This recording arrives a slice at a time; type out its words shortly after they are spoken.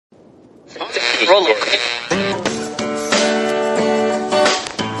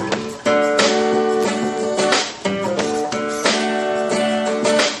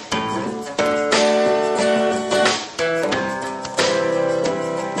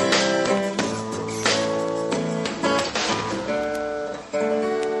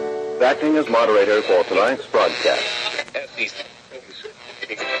Acting as moderator for tonight's broadcast.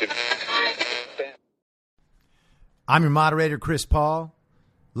 I'm your moderator, Chris Paul.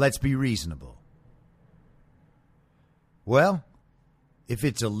 Let's be reasonable. Well, if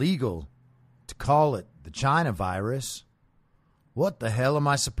it's illegal to call it the China virus, what the hell am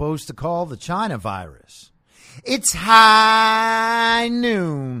I supposed to call the China virus? It's high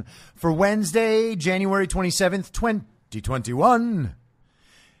noon for Wednesday, January 27th, 2021.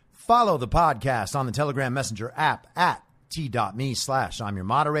 Follow the podcast on the Telegram Messenger app at t.me/I'm your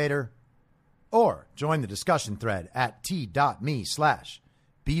moderator, or join the discussion thread at t.me/be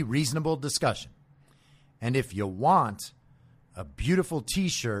reasonable discussion. And if you want a beautiful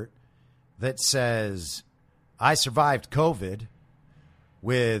t-shirt that says, I survived COVID,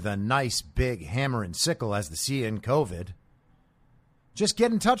 with a nice big hammer and sickle as the C in COVID, just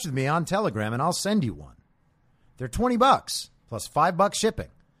get in touch with me on Telegram and I'll send you one. They're $20 plus $5 shipping.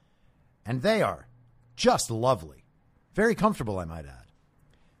 And they are just lovely. Very comfortable, I might add.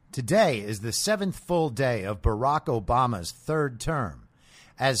 Today is the 7th full day of Barack Obama's third term,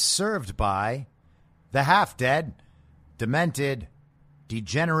 as served by the half-dead, demented,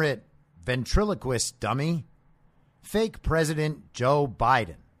 degenerate, ventriloquist dummy, fake President Joe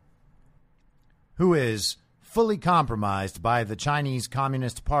Biden, who is fully compromised by the Chinese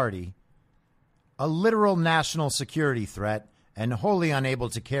Communist Party, a literal national security threat, and wholly unable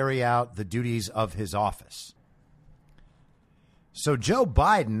to carry out the duties of his office. So Joe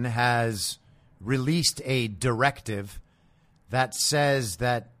Biden has released a directive that says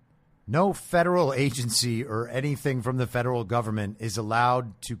that no federal agency or anything from the federal government is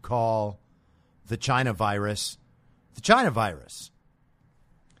allowed to call the China virus the China virus.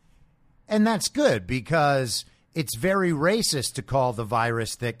 And that's good because it's very racist to call the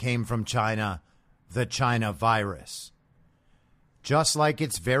virus that came from China the China virus. Just like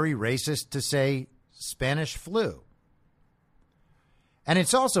it's very racist to say Spanish flu. And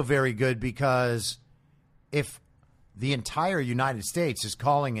it's also very good because if the entire United States is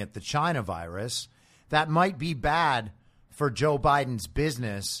calling it the China virus, that might be bad for Joe Biden's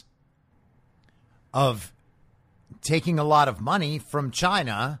business of taking a lot of money from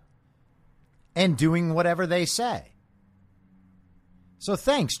China and doing whatever they say. So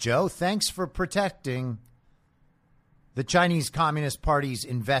thanks, Joe. Thanks for protecting the Chinese Communist Party's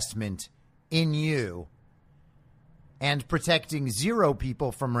investment in you and protecting zero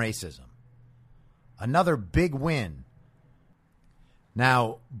people from racism. Another big win.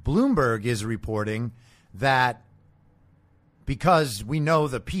 Now, Bloomberg is reporting that because we know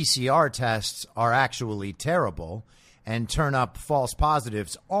the PCR tests are actually terrible and turn up false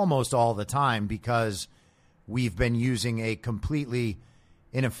positives almost all the time because we've been using a completely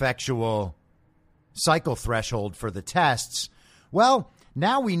ineffectual cycle threshold for the tests. Well,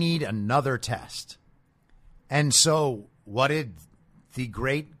 now we need another test. And so what did the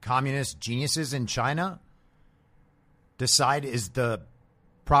great communist geniuses in China decide is the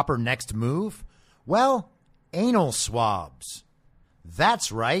proper next move? Well, anal swabs.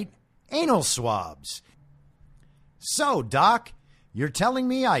 That's right, anal swabs. So, Doc, you're telling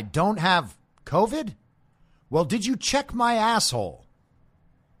me I don't have COVID? Well, did you check my asshole?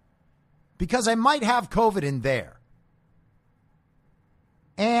 Because I might have COVID in there.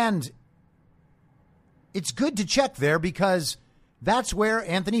 And it's good to check there because that's where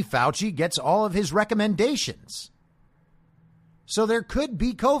Anthony Fauci gets all of his recommendations. So there could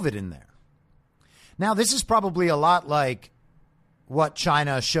be COVID in there. Now, this is probably a lot like what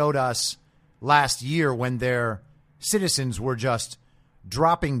China showed us last year when their citizens were just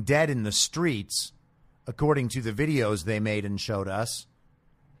dropping dead in the streets, according to the videos they made and showed us.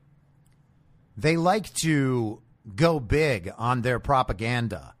 They like to go big on their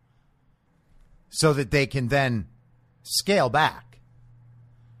propaganda so that they can then scale back.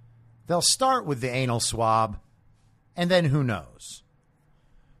 They'll start with the anal swab, and then who knows?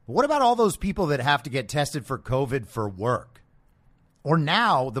 But what about all those people that have to get tested for COVID for work? Or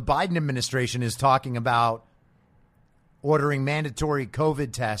now the Biden administration is talking about ordering mandatory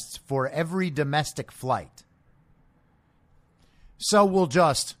COVID tests for every domestic flight. So we'll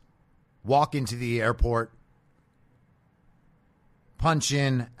just walk into the airport, punch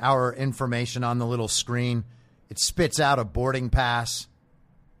in our information on the little screen. It spits out a boarding pass.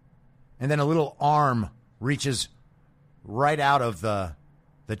 And then a little arm reaches right out of the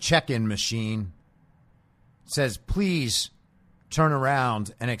the check-in machine, says, please turn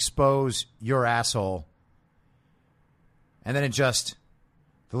around and expose your asshole. And then the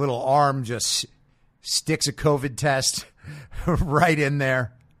little arm just sticks a COVID test right in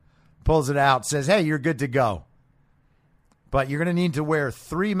there, pulls it out, says, hey, you're good to go. But you're going to need to wear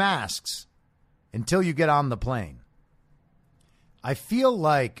 3 masks until you get on the plane. I feel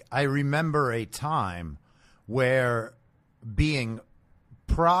like I remember a time where being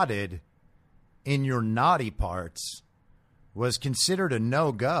prodded in your naughty parts was considered a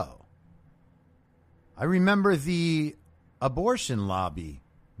no-go. I remember the abortion lobby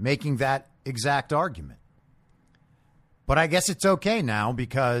making that exact argument. But I guess it's okay now,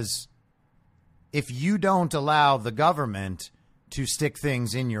 because if you don't allow the government to stick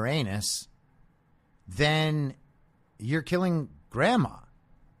things in your anus, then you're killing grandma.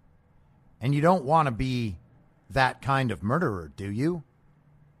 And you don't want to be that kind of murderer, do you?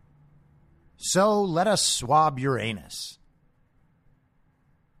 So let us swab your anus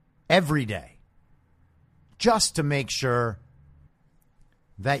every day, just to make sure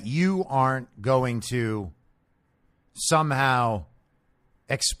that you aren't going to somehow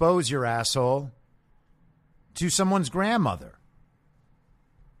expose your asshole to someone's grandmother,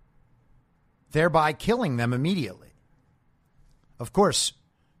 thereby killing them immediately. Of course,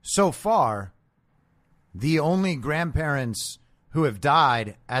 so far, the only grandparents who have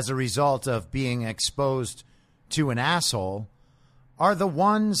died as a result of being exposed to an asshole are the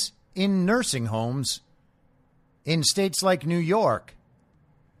ones in nursing homes in states like New York,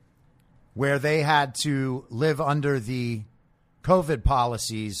 where they had to live under the COVID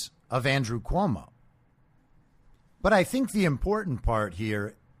policies of Andrew Cuomo. But I think the important part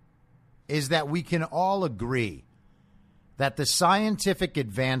here is that we can all agree that the scientific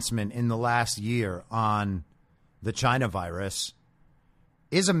advancement in the last year on the China virus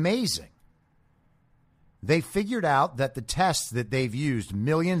is amazing. They figured out that the tests that they've used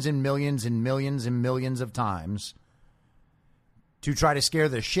millions and millions and millions and millions of times to try to scare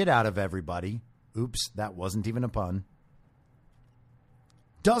the shit out of everybody, oops, that wasn't even a pun,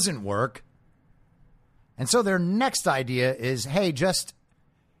 doesn't work. And so their next idea is, hey, just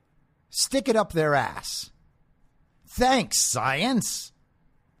stick it up their ass. Thanks, science.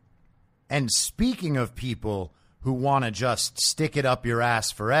 And speaking of people who want to just stick it up your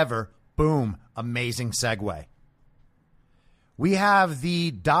ass forever, boom, amazing segue. We have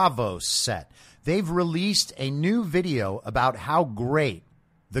the Davos set. They've released a new video about how great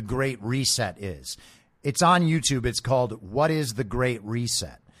the Great Reset is. It's on YouTube. It's called What is the Great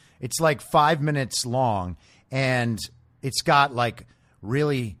Reset? It's like 5 minutes long, and it's got like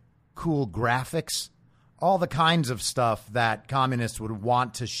really cool graphics, all the kinds of stuff that communists would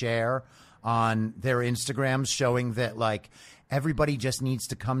want to share on their Instagrams, showing that like everybody just needs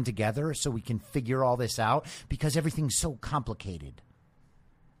to come together so we can figure all this out because everything's so complicated.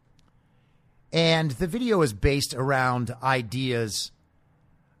 And the video is based around ideas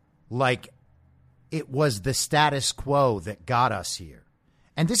like it was the status quo that got us here.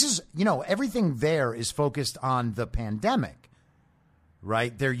 And this is, everything there is focused on the pandemic,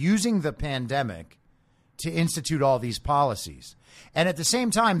 right? They're using the pandemic to institute all these policies. And at the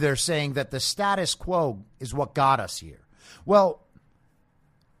same time, they're saying that the status quo is what got us here. Well,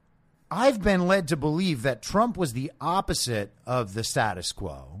 I've been led to believe that Trump was the opposite of the status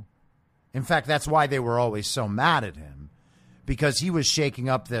quo. In fact, that's why they were always so mad at him, because he was shaking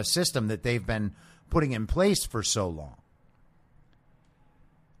up the system that they've been putting in place for so long.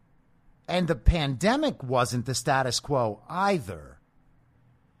 And the pandemic wasn't the status quo either.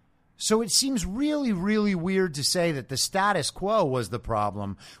 So it seems really, really weird to say that the status quo was the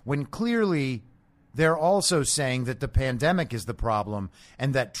problem when clearly they're also saying that the pandemic is the problem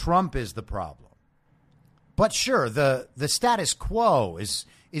and that Trump is the problem. But sure, the status quo is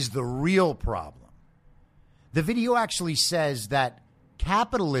the real problem. The video actually says that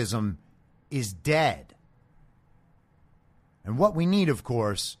capitalism is dead. And what we need, of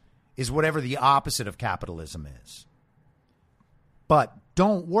course, is whatever the opposite of capitalism is. But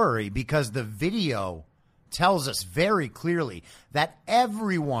don't worry, because the video tells us very clearly that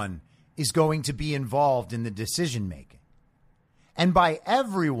everyone is going to be involved in the decision making. And by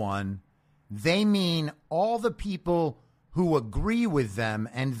everyone, they mean all the people who agree with them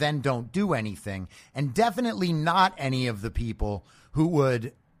and then don't do anything, and definitely not any of the people who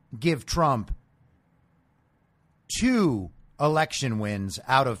would give Trump 2 election wins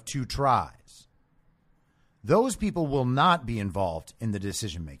out of 2 tries. Those people will not be involved in the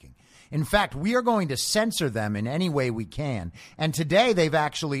decision making. In fact, we are going to censor them in any way we can. And today they've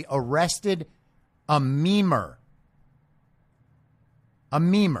actually arrested a memer. a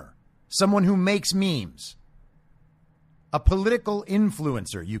memer, someone who makes memes, a political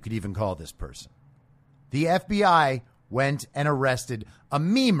influencer, you could even call this person. The FBI went and arrested a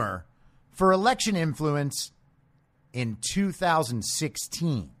memer for election influence in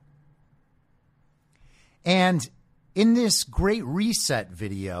 2016. And in this Great Reset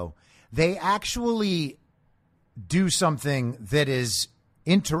video, they actually do something that is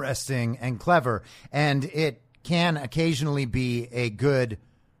interesting and clever, and it can occasionally be a good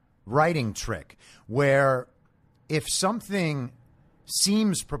writing trick, where if something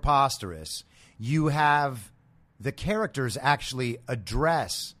seems preposterous, you have the characters actually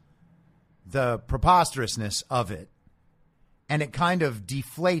address the preposterousness of it, and it kind of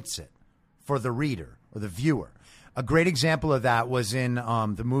deflates it for the reader or the viewer. A great example of that was in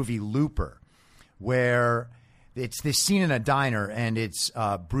the movie Looper, where it's this scene in a diner, and it's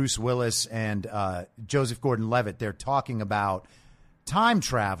Bruce Willis and Joseph Gordon-Levitt. They're talking about time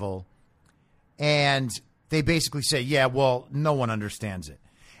travel, and they basically say, yeah, well, no one understands it.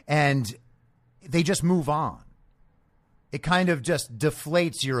 And they just move on. It kind of just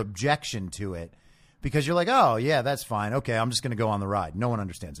deflates your objection to it because you're like, oh, yeah, that's fine. Okay, I'm just going to go on the ride. No one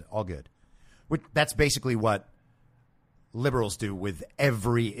understands it. All good. That's basically what liberals do with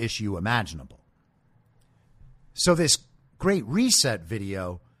every issue imaginable. So this Great Reset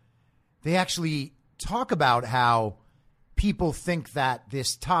video, they actually talk about how people think that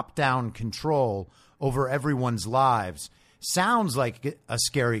this top-down control over everyone's lives sounds like a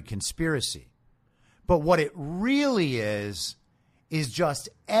scary conspiracy. But what it really is just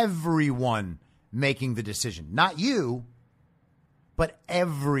everyone making the decision. Not you, but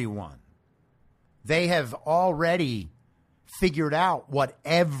everyone. They have already figured out what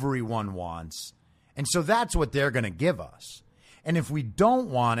everyone wants. And so that's what they're going to give us. And if we don't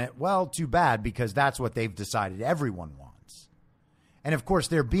want it, well, too bad, because that's what they've decided everyone wants. And of course,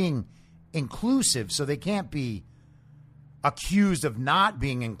 they're being inclusive, so they can't be accused of not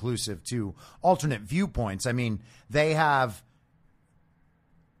being inclusive to alternate viewpoints. I mean, they have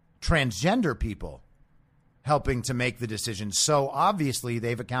transgender people helping to make the decision. So obviously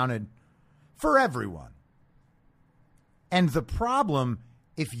they've accounted for everyone. And the problem,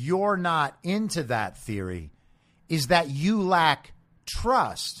 if you're not into that theory, is that you lack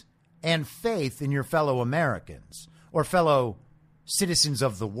trust and faith in your fellow Americans or fellow citizens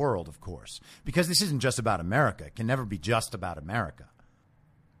of the world, of course, because this isn't just about America. It can never be just about America.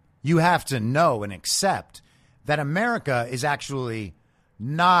 You have to know and accept that America is actually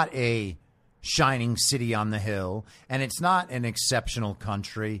not a shining city on the hill, and it's not an exceptional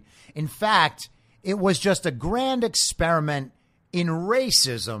country. In fact, it was just a grand experiment in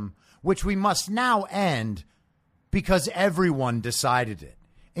racism, which we must now end because everyone decided it,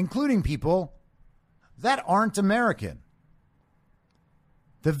 including people that aren't American.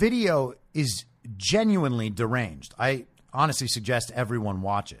 The video is genuinely deranged. I honestly suggest everyone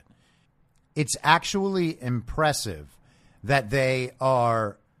watch it. It's actually impressive that they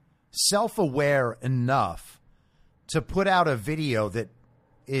are self-aware enough to put out a video that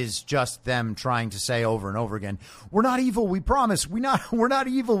is just them trying to say over and over again, we're not evil, we promise. We're not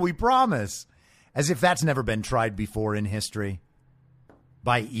evil, we promise. As if that's never been tried before in history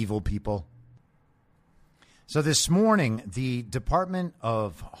by evil people. So this morning, the Department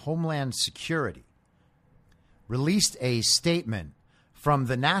of Homeland Security released a statement from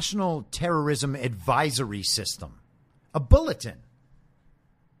the National Terrorism Advisory System, a bulletin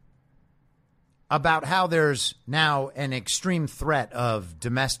about how there's now an extreme threat of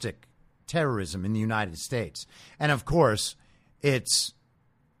domestic terrorism in the United States. And of course, it's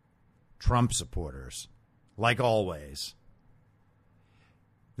Trump supporters, like always.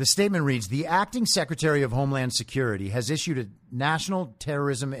 The statement reads, the acting Secretary of Homeland Security has issued a National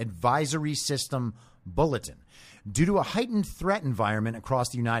Terrorism Advisory System bulletin due to a heightened threat environment across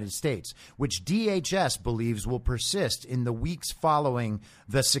the United States, which DHS believes will persist in the weeks following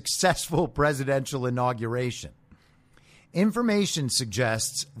the successful presidential inauguration. Information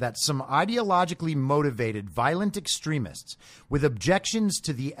suggests that some ideologically motivated violent extremists with objections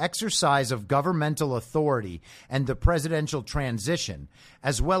to the exercise of governmental authority and the presidential transition,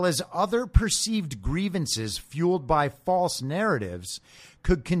 as well as other perceived grievances fueled by false narratives,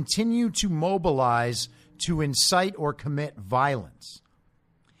 could continue to mobilize to incite or commit violence.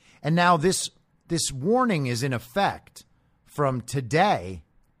 And now this warning is in effect from today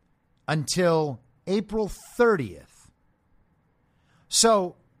until April 30th.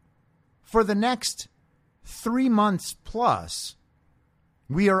 So for the next 3 months plus,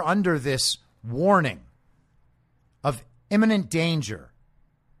 we are under this warning of imminent danger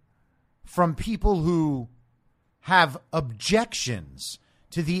from people who have objections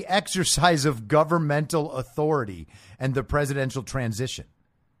to the exercise of governmental authority and the presidential transition.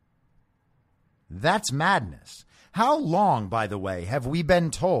 That's madness. How long, by the way, have we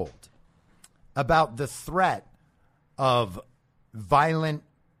been told about the threat of violent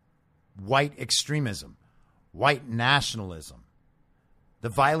white extremism, white nationalism, the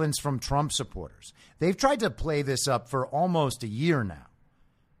violence from Trump supporters? They've tried to play this up for almost a year now.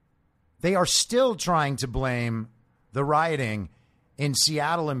 They are still trying to blame the rioting in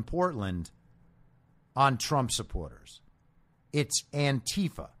Seattle and Portland on Trump supporters. It's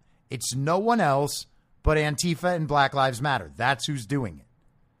Antifa. It's no one else but Antifa and Black Lives Matter. That's who's doing it.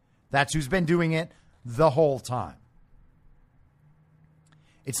 That's who's been doing it the whole time.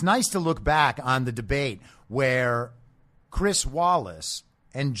 It's nice to look back on the debate where Chris Wallace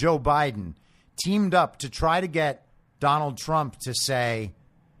and Joe Biden teamed up to try to get Donald Trump to say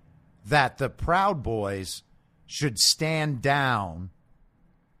that the Proud Boys should stand down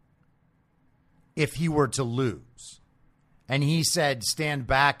if he were to lose. And he said, stand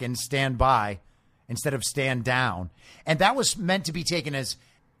back and stand by instead of stand down. And that was meant to be taken as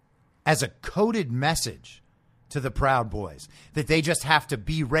a coded message to the Proud Boys, that they just have to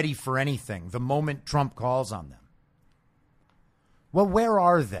be ready for anything the moment Trump calls on them. Well, where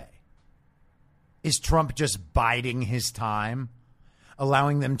are they? Is Trump just biding his time,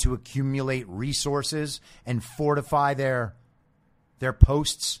 allowing them to accumulate resources and fortify their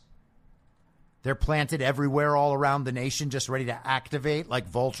posts? They're planted everywhere all around the nation, just ready to activate like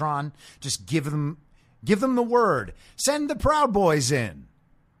Voltron. Just give them the word. Send the Proud Boys in.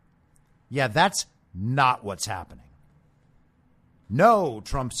 Yeah, that's not what's happening. No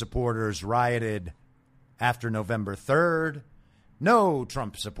Trump supporters rioted after November 3rd. No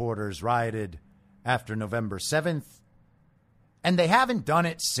Trump supporters rioted after November 7th. And they haven't done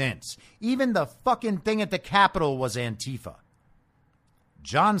it since. Even the fucking thing at the Capitol was Antifa.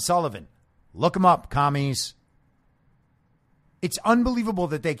 John Sullivan. Look him up, commies. It's unbelievable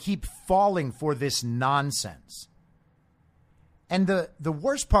that they keep falling for this nonsense. And the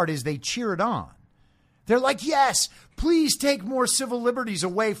worst part is they cheer it on. They're like, yes, please take more civil liberties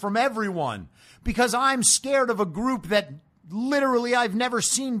away from everyone because I'm scared of a group that literally I've never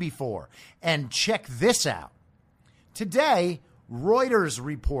seen before. And check this out. Today, Reuters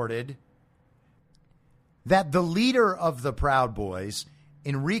reported that the leader of the Proud Boys,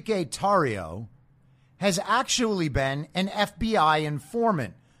 Enrique Tarrio, has actually been an FBI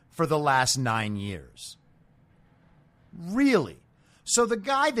informant for the last 9 years. Really? So the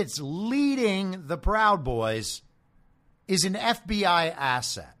guy that's leading the Proud Boys is an FBI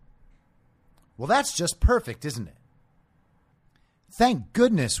asset. Well, that's just perfect, isn't it? Thank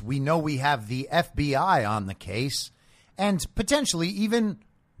goodness we know we have the FBI on the case and potentially even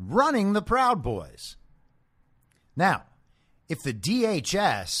running the Proud Boys. Now, if the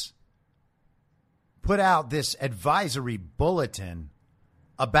DHS put out this advisory bulletin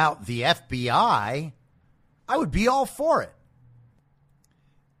about the FBI, I would be all for it.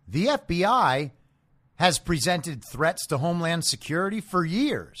 The FBI has presented threats to Homeland Security for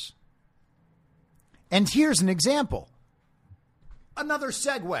years. And here's an example. Another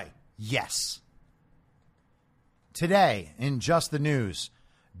segue. Yes. Today, in Just the News,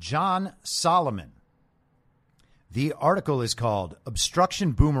 John Solomon. The article is called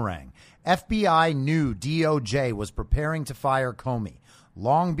Obstruction Boomerang. FBI knew DOJ was preparing to fire Comey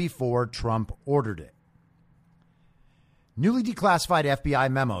long before Trump ordered it. Newly declassified FBI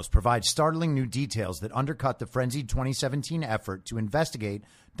memos provide startling new details that undercut the frenzied 2017 effort to investigate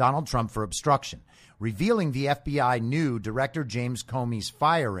Donald Trump for obstruction, revealing the FBI knew Director James Comey's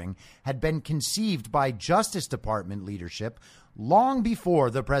firing had been conceived by Justice Department leadership long before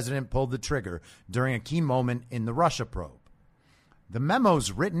the president pulled the trigger during a key moment in the Russia probe. The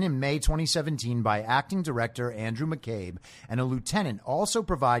memos written in May 2017 by Acting Director Andrew McCabe and a lieutenant also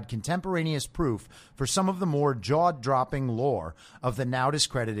provide contemporaneous proof for some of the more jaw-dropping lore of the now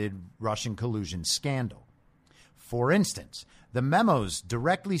discredited Russian collusion scandal. For instance, the memos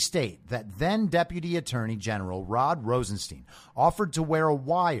directly state that then Deputy Attorney General Rod Rosenstein offered to wear a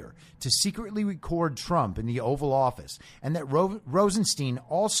wire to secretly record Trump in the Oval Office, and that Rosenstein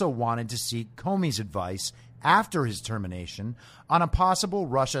also wanted to seek Comey's advice after his termination on a possible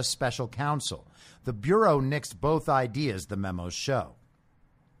Russia special counsel. The Bureau nixed both ideas, the memos show.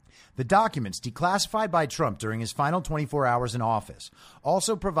 The documents, declassified by Trump during his final 24 hours in office,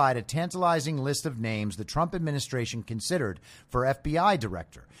 also provide a tantalizing list of names the Trump administration considered for FBI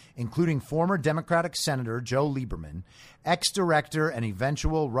director, including former Democratic Senator Joe Lieberman, ex-director and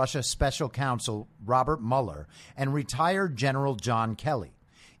eventual Russia special counsel Robert Mueller, and retired General John Kelly.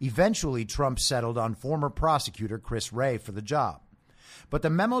 Eventually, Trump settled on former prosecutor Chris Wray for the job. But the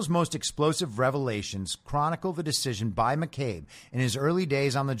memo's most explosive revelations chronicle the decision by McCabe in his early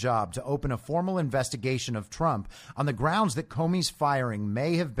days on the job to open a formal investigation of Trump on the grounds that Comey's firing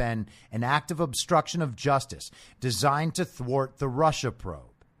may have been an act of obstruction of justice designed to thwart the Russia probe.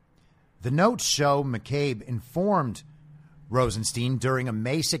 The notes show McCabe informed Rosenstein during a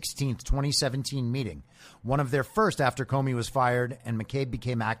May 16, 2017 meeting, one of their first after Comey was fired and McCabe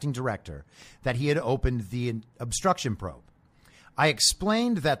became acting director, that he had opened the obstruction probe. I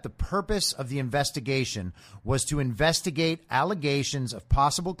explained that the purpose of the investigation was to investigate allegations of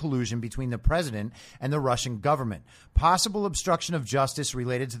possible collusion between the president and the Russian government, possible obstruction of justice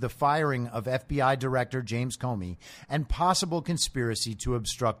related to the firing of FBI Director James Comey, and possible conspiracy to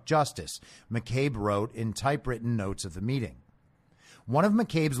obstruct justice, McCabe wrote in typewritten notes of the meeting. One of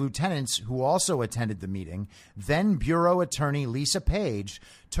McCabe's lieutenants, who also attended the meeting, then Bureau Attorney Lisa Page,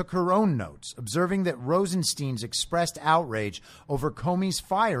 took her own notes, observing that Rosenstein's expressed outrage over Comey's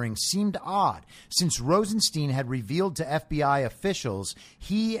firing seemed odd, since Rosenstein had revealed to FBI officials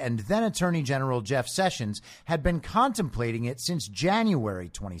he and then Attorney General Jeff Sessions had been contemplating it since January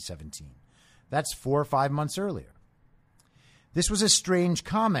 2017. That's 4 or 5 months earlier. This was a strange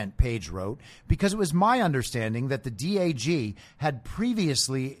comment, Page wrote, because it was my understanding that the DAG had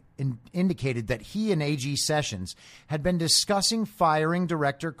previously indicated that he and AG Sessions had been discussing firing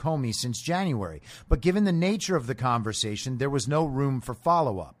Director Comey since January, but given the nature of the conversation, there was no room for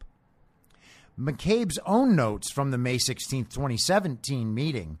follow-up. McCabe's own notes from the May 16, 2017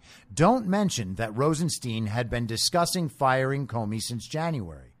 meeting don't mention that Rosenstein had been discussing firing Comey since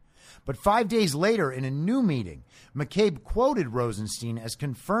January. But 5 days later, in a new meeting, McCabe quoted Rosenstein as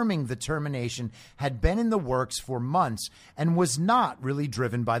confirming the termination had been in the works for months and was not really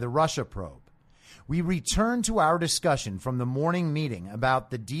driven by the Russia probe. We return to our discussion from the morning meeting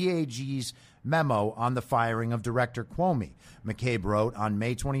about the DAG's memo on the firing of Director Comey, McCabe wrote on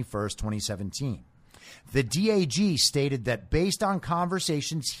May 21, 2017. The DAG stated that based on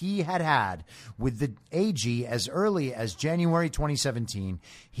conversations he had had with the AG as early as January 2017,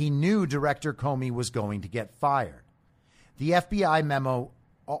 he knew Director Comey was going to get fired. The FBI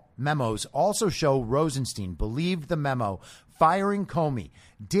memos also show Rosenstein believed the memo firing Comey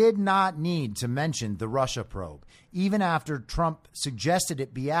did not need to mention the Russia probe, even after Trump suggested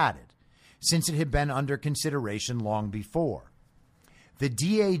it be added, since it had been under consideration long before. The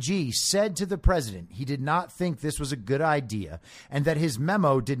DAG said to the president he did not think this was a good idea and that his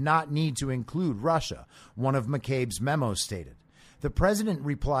memo did not need to include Russia, one of McCabe's memos stated. The president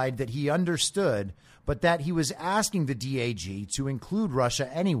replied that he understood, but that he was asking the DAG to include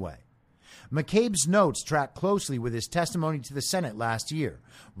Russia anyway. McCabe's notes track closely with his testimony to the Senate last year.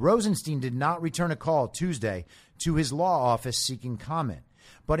 Rosenstein did not return a call Tuesday to his law office seeking comment.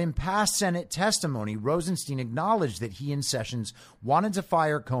 But in past Senate testimony, Rosenstein acknowledged that he and Sessions wanted to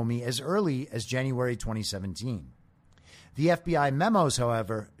fire Comey as early as January 2017. The FBI memos,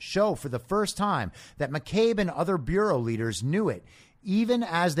 however, show for the first time that McCabe and other bureau leaders knew it, even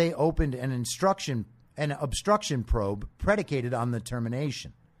as they opened an obstruction probe predicated on the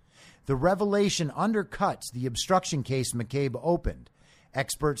termination. The revelation undercuts the obstruction case McCabe opened,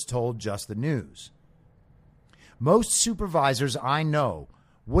 experts told Just the News. Most supervisors I know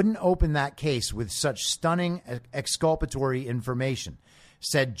wouldn't open that case with such stunning exculpatory information,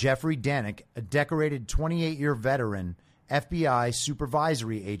 said Jeffrey Danik, a decorated 28-year veteran FBI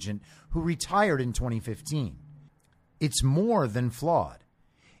supervisory agent who retired in 2015. It's more than flawed.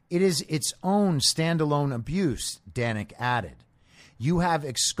 It is its own standalone abuse, Danik added. You have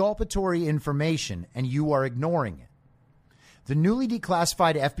exculpatory information and you are ignoring it. The newly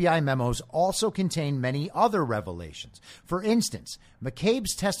declassified FBI memos also contain many other revelations. For instance,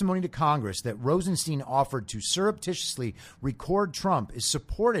 McCabe's testimony to Congress that Rosenstein offered to surreptitiously record Trump is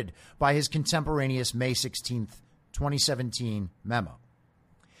supported by his contemporaneous May 16, 2017 memo.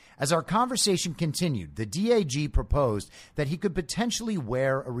 As our conversation continued, the DAG proposed that he could potentially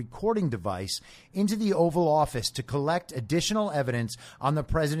wear a recording device into the Oval Office to collect additional evidence on the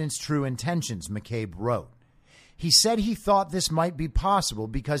president's true intentions, McCabe wrote. He said he thought this might be possible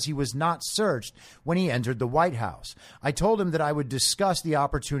because he was not searched when he entered the White House. I told him that I would discuss the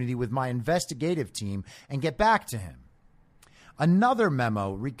opportunity with my investigative team and get back to him. Another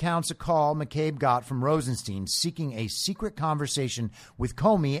memo recounts a call McCabe got from Rosenstein seeking a secret conversation with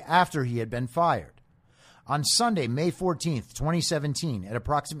Comey after he had been fired. On Sunday, May 14, 2017, at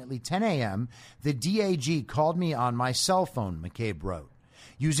approximately 10 a.m., the DAG called me on my cell phone, McCabe wrote.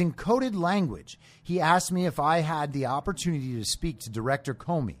 Using coded language, he asked me if I had the opportunity to speak to Director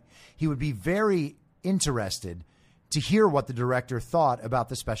Comey. He would be very interested to hear what the director thought about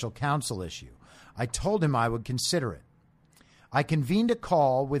the special counsel issue. I told him I would consider it. I convened a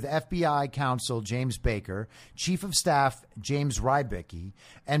call with FBI counsel James Baker, Chief of Staff James Rybicki,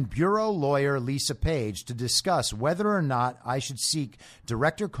 and Bureau lawyer Lisa Page to discuss whether or not I should seek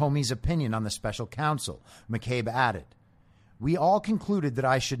Director Comey's opinion on the special counsel, McCabe added. We all concluded that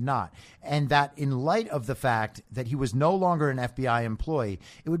I should not, and that in light of the fact that he was no longer an FBI employee,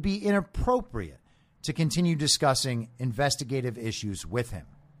 it would be inappropriate to continue discussing investigative issues with him.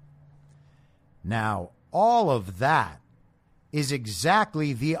 Now, all of that is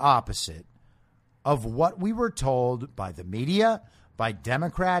exactly the opposite of what we were told by the media, by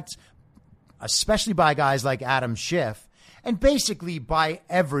Democrats, especially by guys like Adam Schiff, and basically by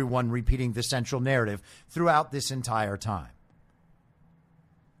everyone repeating the central narrative throughout this entire time.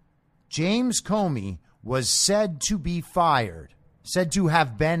 James Comey was said to be fired, said to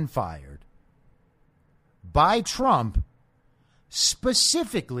have been fired by Trump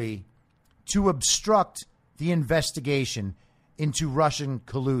specifically to obstruct the investigation into Russian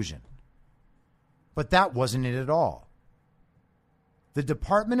collusion. But that wasn't it at all. The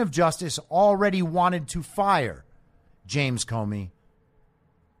Department of Justice already wanted to fire James Comey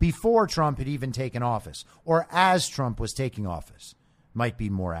before Trump had even taken office, or as Trump was taking office, might be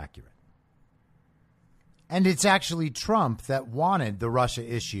more accurate. And it's actually Trump that wanted the Russia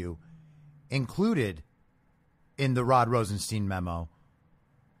issue included in the Rod Rosenstein memo.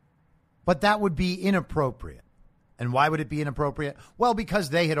 But that would be inappropriate. And why would it be inappropriate? Well,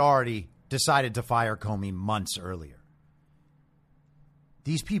 because they had already decided to fire Comey months earlier.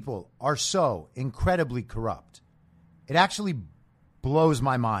 These people are so incredibly corrupt. It actually blows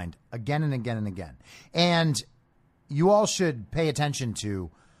my mind again and again and again. And you all should pay attention to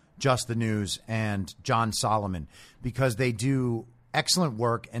Just the News and John Solomon, because they do excellent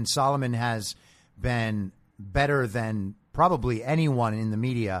work. And Solomon has been better than probably anyone in the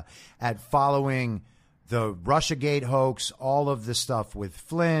media at following the Russiagate hoax, all of the stuff with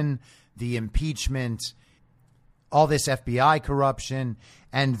Flynn, the impeachment, all this FBI corruption,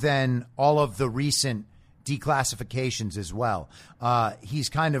 and then all of the recent declassifications as well. He's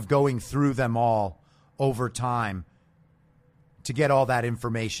kind of going through them all over time to get all that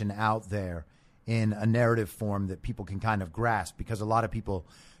information out there in a narrative form that people can kind of grasp, because a lot of people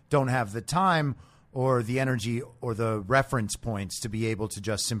don't have the time or the energy or the reference points to be able to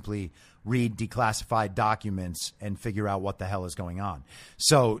just simply read declassified documents and figure out what the hell is going on.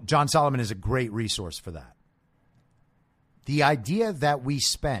 So John Solomon is a great resource for that. The idea that we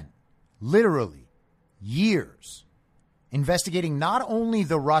spent literally years investigating not only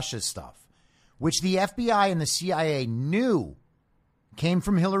the Russia stuff, which the FBI and the CIA knew came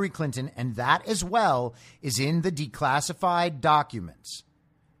from Hillary Clinton, and that as well is in the declassified documents.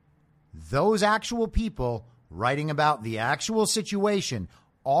 Those actual people writing about the actual situation,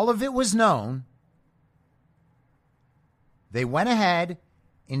 all of it was known. They went ahead,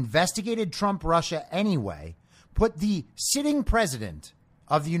 investigated Trump Russia anyway, put the sitting president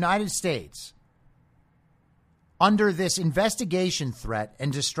of the United States under this investigation threat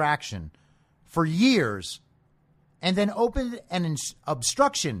and distraction for years, and then opened an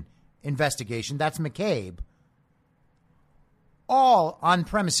obstruction investigation, that's McCabe, all on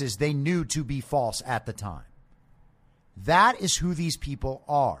premises they knew to be false at the time. That is who these people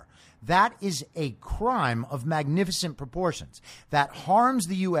are. That is a crime of magnificent proportions that harms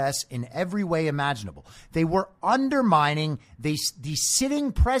the U.S. in every way imaginable. They were undermining the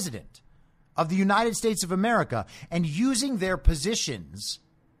sitting president of the United States of America and using their positions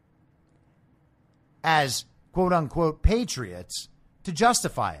as quote unquote patriots to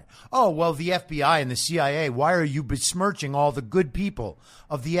justify it. Oh, well, the FBI and the CIA, why are you besmirching all the good people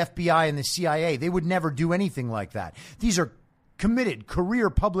of the FBI and the CIA? They would never do anything like that. These are committed career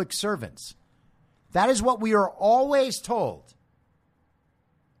public servants. That is what we are always told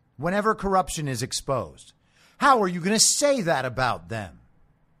whenever corruption is exposed. How are you going to say that about them?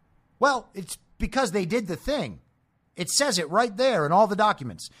 Well, it's because they did the thing. It says it right there in all the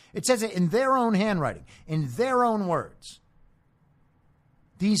documents. It says it in their own handwriting, in their own words.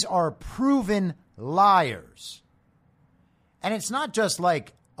 These are proven liars. And it's not just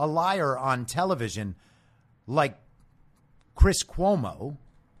like a liar on television like Chris Cuomo.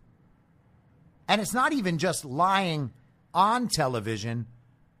 And it's not even just lying on television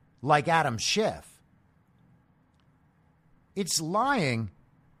like Adam Schiff. It's lying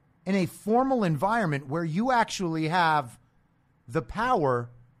in a formal environment where you actually have the power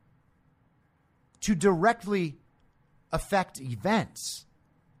to directly affect events.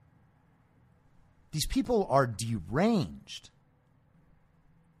 These people are deranged.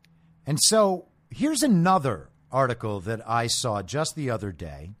 And so here's another article that I saw just the other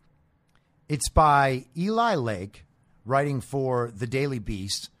day. It's by Eli Lake, writing for the Daily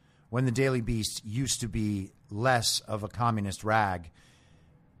Beast, when the Daily Beast used to be less of a communist rag.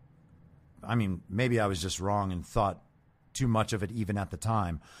 I mean, maybe I was just wrong and thought too much of it even at the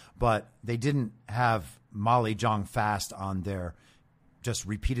time, but they didn't have Molly Jong-Fast on there just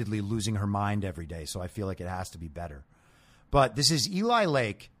repeatedly losing her mind every day, so I feel like it has to be better. But this is Eli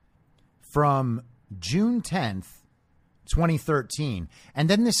Lake from June 10th, 2013. And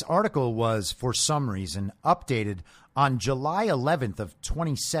then this article was, for some reason, updated on July 11th of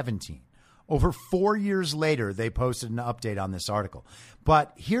 2017. Over 4 years later, they posted an update on this article.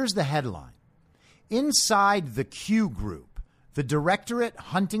 But here's the headline. Inside the Q Group, the Directorate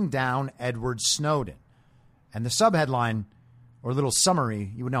hunting down Edward Snowden. And the subheadline, or little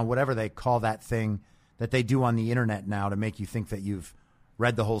summary, you know, whatever they call that thing that they do on the internet now to make you think that you've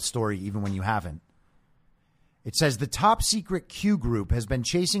read the whole story even when you haven't. It says the top secret Q Group has been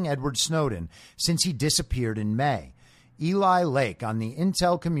chasing Edward Snowden since he disappeared in May. Eli Lake on the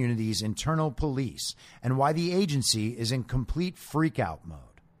intel community's internal police and why the agency is in complete freakout mode.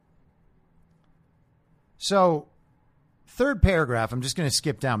 So, third paragraph, I'm just going to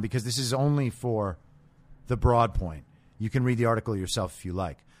skip down because this is only for the broad point. You can read the article yourself if you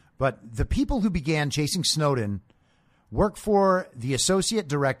like. But the people who began chasing Snowden work for the Associate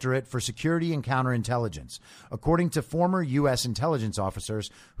Directorate for Security and Counterintelligence, according to former U.S. intelligence officers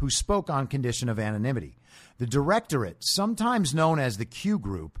who spoke on condition of anonymity. The Directorate, sometimes known as the Q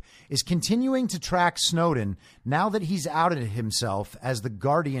Group, is continuing to track Snowden now that he's outed himself as the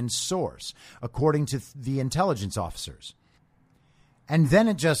Guardian's source, according to the intelligence officers. And then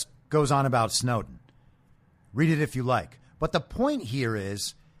it just goes on about Snowden. Read it if you like. But the point here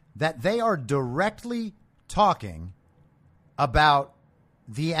is that they are directly talking about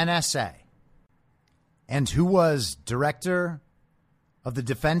the NSA. And who was director of the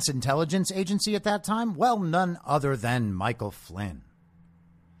Defense Intelligence Agency at that time? Well, none other than Michael Flynn.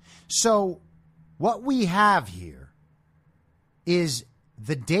 So what we have here is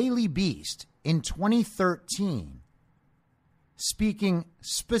the Daily Beast in 2013 speaking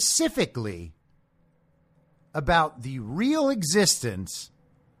specifically about the real existence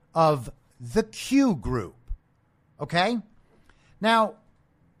of the Q Group. Okay? Now,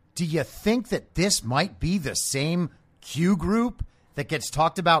 do you think that this might be the same Q Group that gets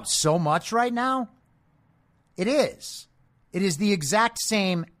talked about so much right now? It is. It is the exact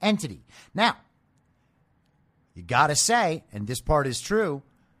same entity. Now, you got to say, and this part is true,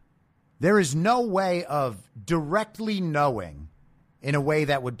 there is no way of directly knowing, in a way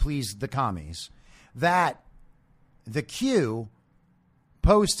that would please the commies, that the Q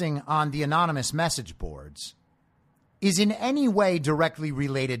posting on the anonymous message boards is in any way directly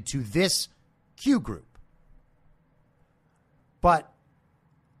related to this Q Group. But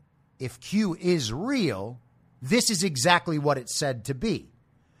if Q is real, this is exactly what it's said to be.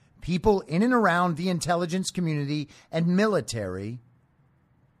 People in and around the intelligence community and military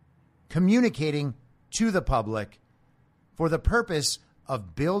communicating to the public for the purpose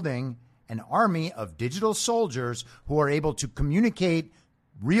of building an army of digital soldiers who are able to communicate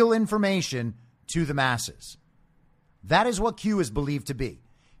real information to the masses. That is what Q is believed to be.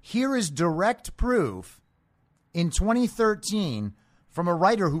 Here is direct proof in 2013 from a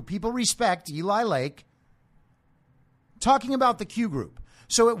writer who people respect, Eli Lake, talking about the Q Group.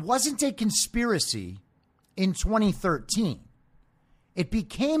 So it wasn't a conspiracy in 2013. It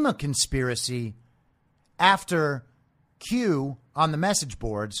became a conspiracy after Q on the message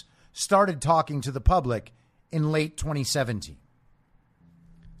boards started talking to the public in late 2017.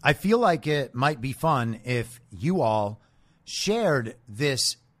 I feel like it might be fun if you all shared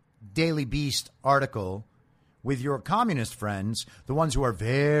this Daily Beast article with your communist friends, the ones who are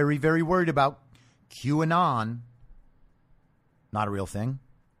very, very worried about QAnon, not a real thing,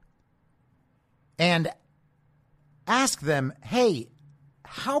 and ask them, hey,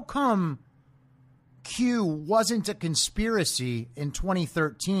 how come Q wasn't a conspiracy in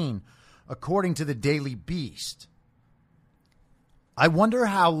 2013, according to the Daily Beast? I wonder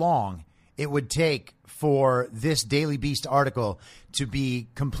how long it would take for this Daily Beast article to be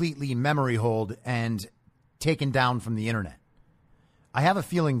completely memory holed and taken down from the internet. I have a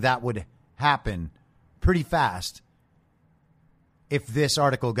feeling that would happen pretty fast if this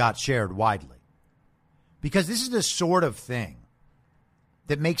article got shared widely. Because this is the sort of thing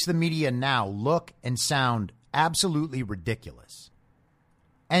that makes the media now look and sound absolutely ridiculous.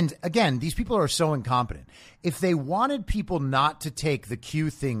 And again, these people are so incompetent. If they wanted people not to take the Q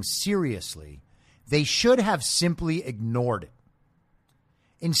thing seriously, they should have simply ignored it.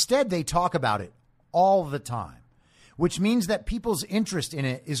 Instead, they talk about it all the time. which means that people's interest in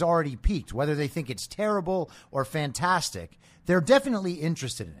it is already peaked. Whether they think it's terrible or fantastic, they're definitely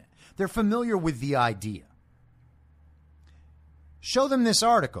interested in it. They're familiar with the idea. Show them this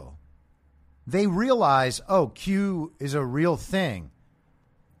article. They realize, oh, Q is a real thing.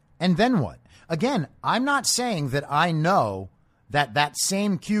 And then what? Again, I'm not saying that I know that that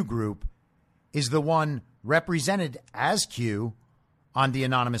same Q group is the one represented as Q on the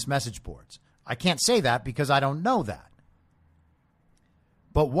anonymous message boards. I can't say that because I don't know that.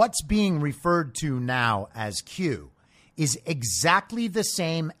 But what's being referred to now as Q is exactly the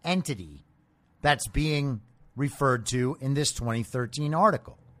same entity that's being referred to in this 2013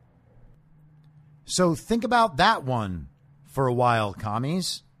 article. So think about that one for a while,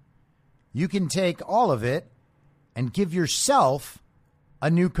 commies. You can take all of it and give yourself a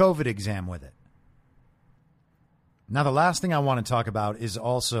new COVID exam with it. Now, the last thing I want to talk about is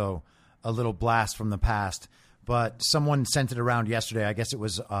also a little blast from the past, but someone sent it around yesterday. I guess it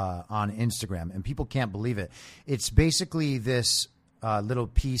was on Instagram, and people can't believe it. It's basically this little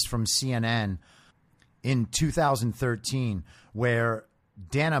piece from CNN in 2013 where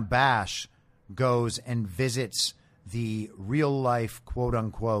Dana Bash goes and visits the real-life,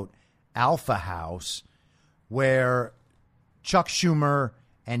 quote-unquote, Alpha House, where Chuck Schumer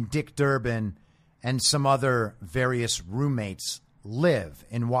and Dick Durbin and some other various roommates live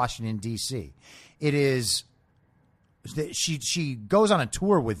in Washington, D.C. It is, she goes on a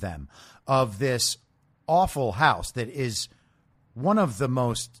tour with them of this awful house that is one of the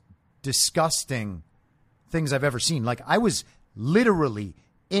most disgusting things I've ever seen. Like, I was literally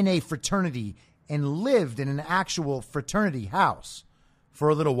in a fraternity and lived in an actual fraternity house for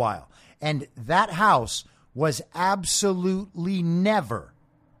a little while. And that house was absolutely never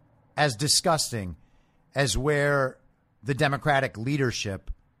as disgusting as where the Democratic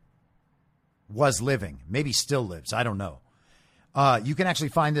leadership was living. Maybe still lives. I don't know. You can actually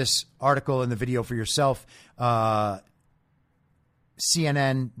find this article in the video for yourself. CNN,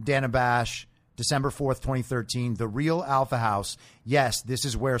 Dana Bash, December 4th, 2013, the real Alpha House. Yes, this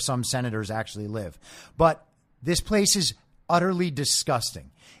is where some senators actually live. But this place is utterly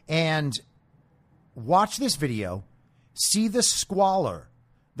disgusting. And watch this video, see the squalor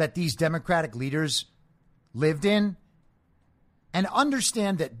that these Democratic leaders lived in, and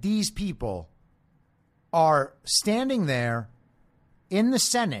understand that these people are standing there in the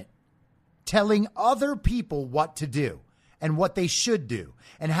Senate telling other people what to do and what they should do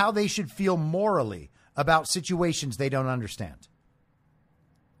and how they should feel morally about situations they don't understand.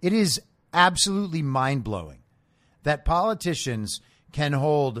 It is absolutely mind-blowing that politicians can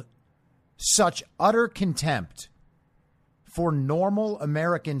hold such utter contempt for normal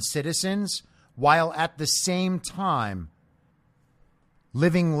American citizens while at the same time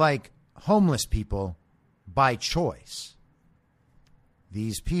living like homeless people by choice.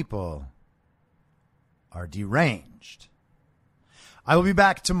 These people are deranged. I will be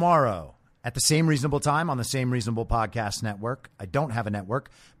back tomorrow at the same reasonable time on the same reasonable podcast network. I don't have a network.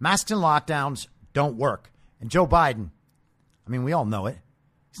 Masks and lockdowns don't work. And Joe Biden, I mean, we all know it.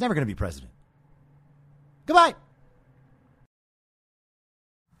 He's never going to be president. Goodbye.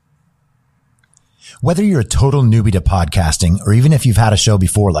 Whether you're a total newbie to podcasting or even if you've had a show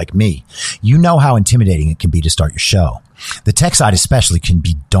before like me, you know how intimidating it can be to start your show. The tech side especially can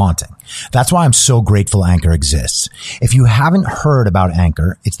be daunting. That's why I'm so grateful Anchor exists. If you haven't heard about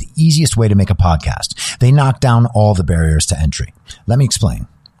Anchor, it's the easiest way to make a podcast. They knock down all the barriers to entry. Let me explain.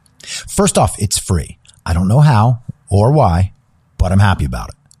 First off, it's free. I don't know how or why, but I'm happy about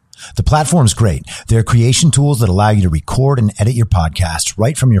it. The platform's great. There are creation tools that allow you to record and edit your podcast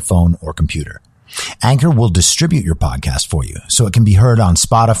right from your phone or computer. Anchor will distribute your podcast for you so it can be heard on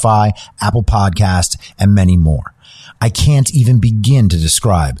Spotify, Apple Podcasts, and many more. I can't even begin to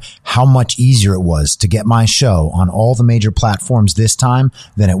describe how much easier it was to get my show on all the major platforms this time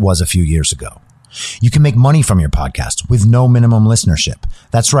than it was a few years ago. You can make money from your podcast with no minimum listenership.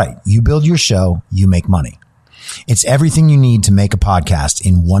 That's right. You build your show, you make money. It's everything you need to make a podcast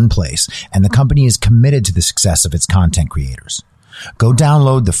in one place, and the company is committed to the success of its content creators. Go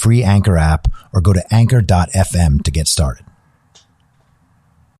download the free Anchor app or go to anchor.fm to get started.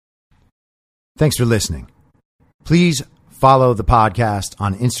 Thanks for listening. Please follow the podcast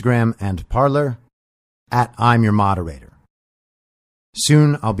on Instagram and Parler at I'm Your Moderator.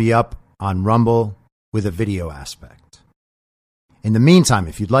 Soon I'll be up on Rumble with a video aspect. In the meantime,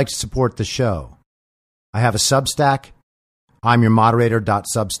 if you'd like to support the show, I have a Substack,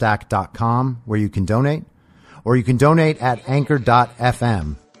 imyourmoderator.substack.com, where you can donate. Or you can donate at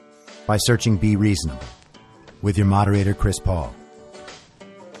anchor.fm by searching Be Reasonable with your moderator, Chris Paul.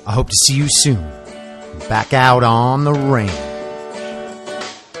 I hope to see you soon back out on the range.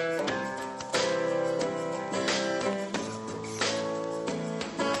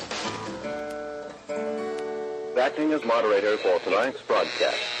 Acting as moderator for tonight's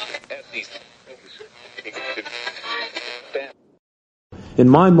broadcast. In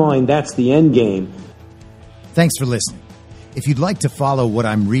my mind, that's the end game. Thanks for listening. If you'd like to follow what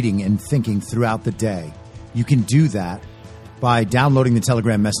I'm reading and thinking throughout the day, you can do that by downloading the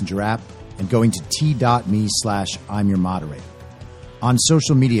Telegram Messenger app and going to t.me/I'm your moderator. On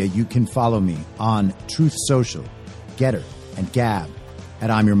social media, you can follow me on Truth Social, Getter, and Gab at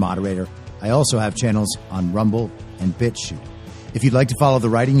I'm your moderator. I also have channels on Rumble and BitChute. If you'd like to follow the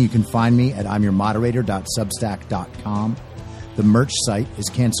writing, you can find me at imyourmoderator.substack.com. The merch site is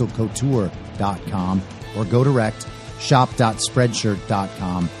cancelcouture.com, or go direct,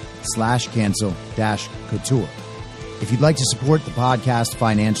 shop.spreadshirt.com/cancel-couture. If you'd like to support the podcast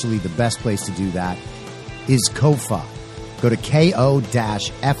financially, the best place to do that is Ko-Fi. Go to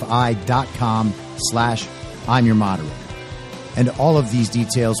ko-fi.com/I'm your moderator. And all of these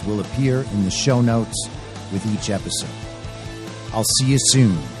details will appear in the show notes with each episode. I'll see you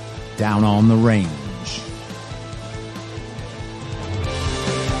soon down on the range.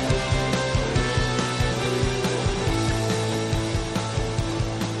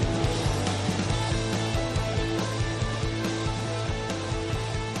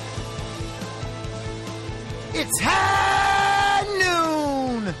 It's